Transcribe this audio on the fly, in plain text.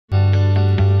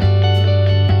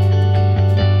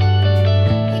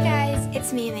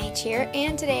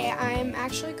and today I'm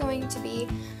actually going to be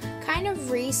kind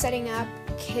of resetting up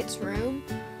Kit's room.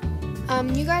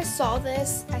 You guys saw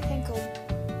this, I think, a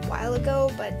while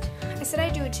ago, but I said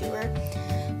I'd do a tour,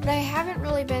 but I haven't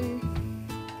really been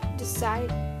decided.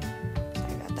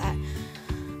 Sorry about that.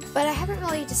 But I haven't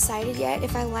really decided yet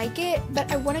if I like it.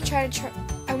 But I want to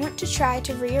try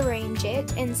to rearrange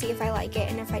it and see if I like it,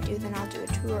 and if I do, then I'll do a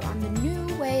tour on the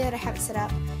new way that I have it set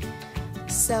up.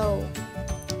 So,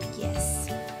 yes.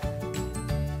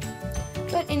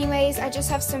 But anyways, I just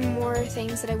have some more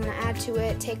things that I want to add to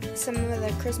it. Take some of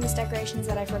the Christmas decorations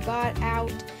that I forgot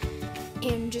out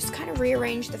and just kind of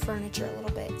rearrange the furniture a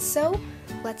little bit. So,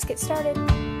 let's get started.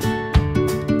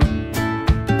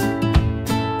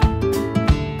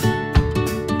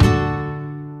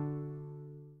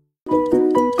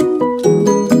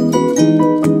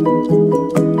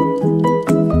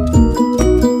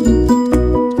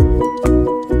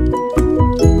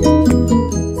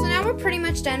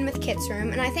 Done with Kit's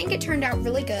room, and I think it turned out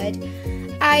really good.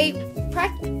 I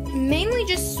mainly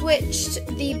just switched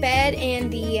the bed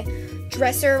and the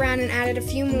dresser around and added a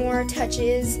few more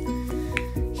touches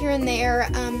here and there.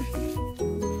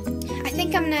 I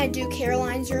think I'm gonna do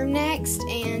Caroline's room next,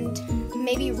 and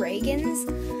maybe Reagan's.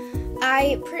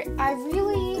 I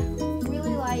really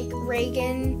like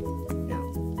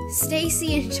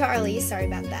Stacy and Charlie. Sorry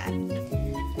about that.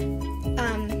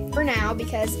 For now,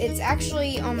 because it's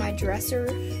actually on my dresser,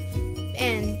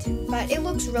 but it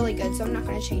looks really good, so I'm not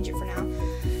going to change it for now.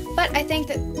 But I think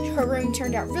that her room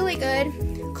turned out really good.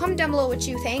 Comment down below what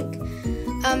you think.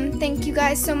 Thank you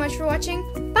guys so much for watching.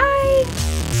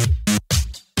 Bye!